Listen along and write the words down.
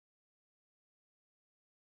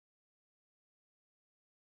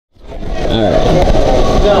All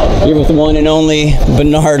right. You're with the one and only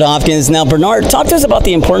Bernard Hopkins. Now, Bernard, talk to us about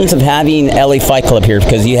the importance of having LA Fight Club here,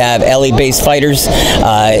 because you have LA-based fighters.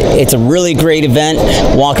 It's a really great event.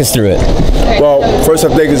 Walk us through it. Well, first, I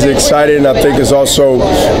think it's exciting. I think it's also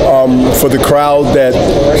for the crowd that,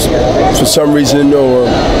 for some reason or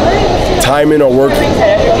timing or work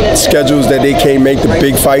schedules, that they can't make the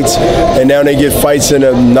big fights, and now they get fights in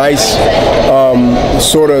a nice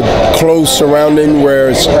sort of close surrounding where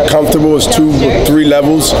it's comfortable. It's 2 or 3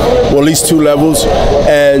 levels, or at least 2 levels,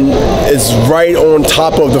 and it's right on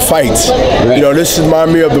top of the fights. Right. You know, this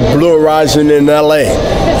reminds me of the Blue Horizon in LA.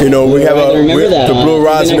 You know, we have the Blue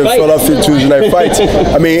Horizon in Philadelphia Tuesday night fights.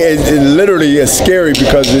 I mean, it literally is scary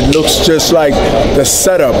because it looks just like the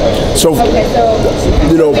setup. So,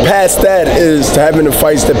 you know, past that is having the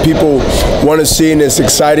fights that people want to see, and it's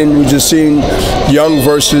exciting. We're just seeing young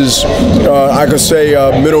versus, I could say,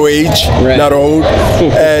 middle age, right, not old.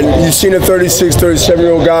 And you've seen a 36,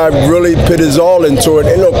 37-year-old guy really put his all into it,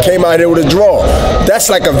 and look, came out here with a draw. That's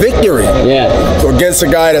like a victory, yeah, against a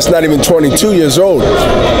guy that's not even 22 years old.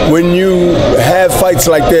 When you have fights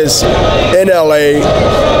like this in LA,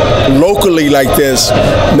 locally like this,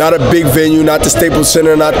 not a big venue, not the Staples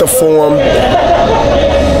Center, not the Forum,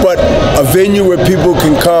 but a venue where people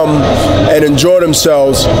can come and enjoy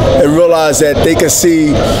themselves and realize that they can see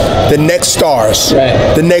the next stars,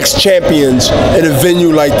 right, the next champions in a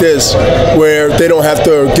venue like this, where they don't have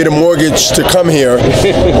to get a mortgage to come here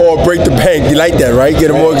or break the bank. You like that, right? Get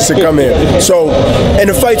a mortgage to come here. So, and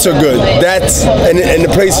the fights are good. And the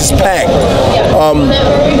place is packed.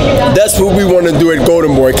 That's what we want to do at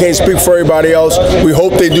Golden Boy. I can't speak for everybody else. We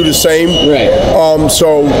hope they do the same. Right.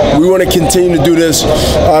 So we want to continue to do this.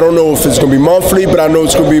 I don't know if it's going to be monthly, but I know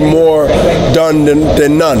it's going to be more done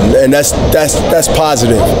than none, and that's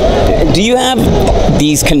positive. Do you have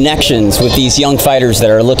these connections with these young fighters that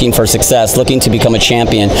are looking for success, looking to become a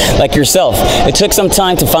champion, like yourself? It took some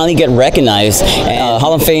time to finally get recognized,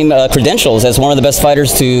 Hall of Fame credentials as one of the best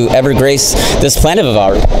fighters to ever grace this planet of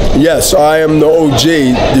ours. Yes, I am the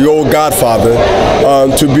OG, the old godfather,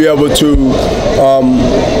 to be able to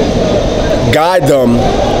guide them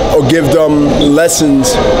or give them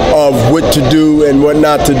lessons of what to do and what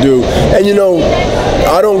not to do. And you know,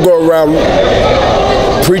 I don't go around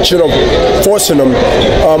preaching or forcing them.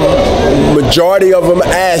 Majority of them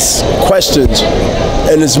ask questions,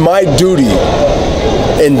 and it's my duty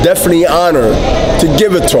and definitely honor to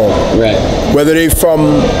give it to them. Right. Whether they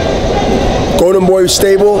from Golden Boy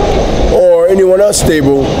stable or anyone else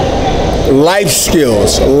stable, life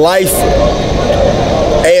skills, life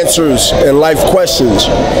answers, and life questions.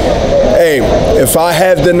 Hey, if I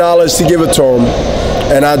have the knowledge to give it to them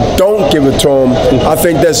and I don't give it to them, I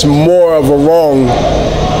think that's more of a wrong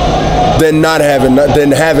than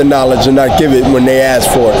having knowledge and not give it when they ask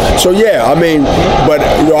for it. So yeah, I mean, but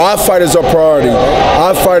you know, our fighters are priority.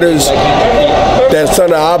 Our fighters that's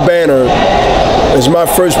under our banner is my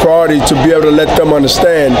first priority, to be able to let them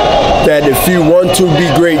understand that if you want to be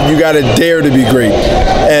great, you got to dare to be great.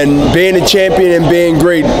 And being a champion and being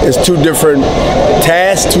great is 2 different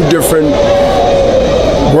tasks, 2 different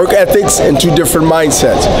work ethics, and 2 different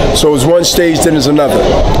mindsets. So it's one stage, then there's another.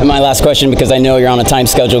 And my last question, because I know you're on a time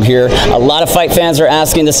schedule here. A lot of fight fans are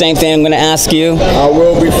asking the same thing I'm going to ask you. I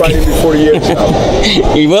will be fighting before the year's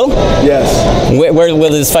out. You will? Yes. Where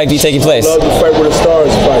will this fight be taking place? I love to fight where the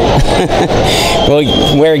stars fight. Well,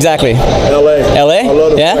 where exactly? LA. LA? I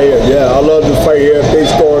love to fight here. Yeah, I love to fight here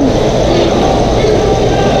based on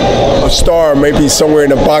a star, maybe somewhere in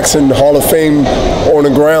the boxing Hall of Fame on the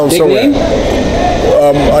ground. Big somewhere. Name?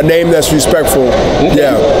 A name that's respectful. Okay.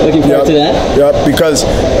 Yeah. Looking forward to that. Yeah, because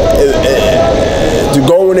to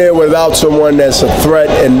go in there without someone that's a threat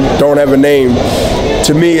and don't have a name,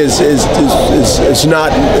 to me is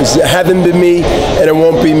hasn't been me, and it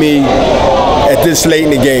won't be me at this late in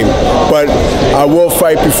the game. But I will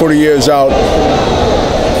fight before the year's out.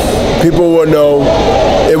 People will know.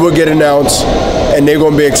 It will get announced, and they're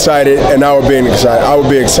going to be excited, and I will be excited. I will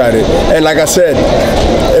be excited. And like I said,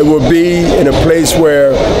 it will be in a place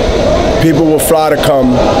where people will fly to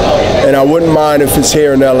come, and I wouldn't mind if it's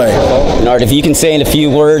here in LA. Bernard, if you can say in a few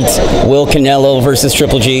words, will Canelo versus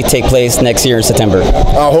Triple G take place next year in September?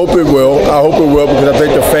 I hope it will. I hope it will, because I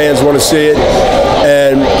think the fans want to see it,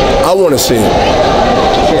 and I want to see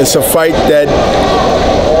it. It's a fight that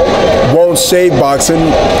won't save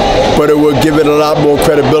boxing, but it will give it a lot more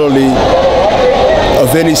credibility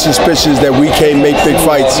of any suspicions that we can't make big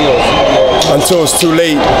fights until it's too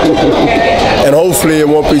late, and hopefully it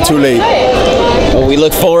won't be too late. Well, we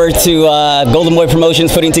look forward to Golden Boy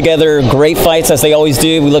Promotions putting together great fights as they always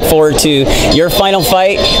do. We look forward to your final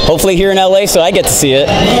fight, hopefully here in LA, so I get to see it,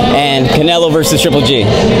 and Canelo versus Triple G.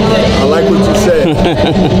 I like what you said.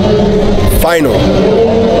 Final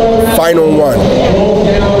one.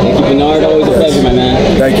 Thank you, Bernard.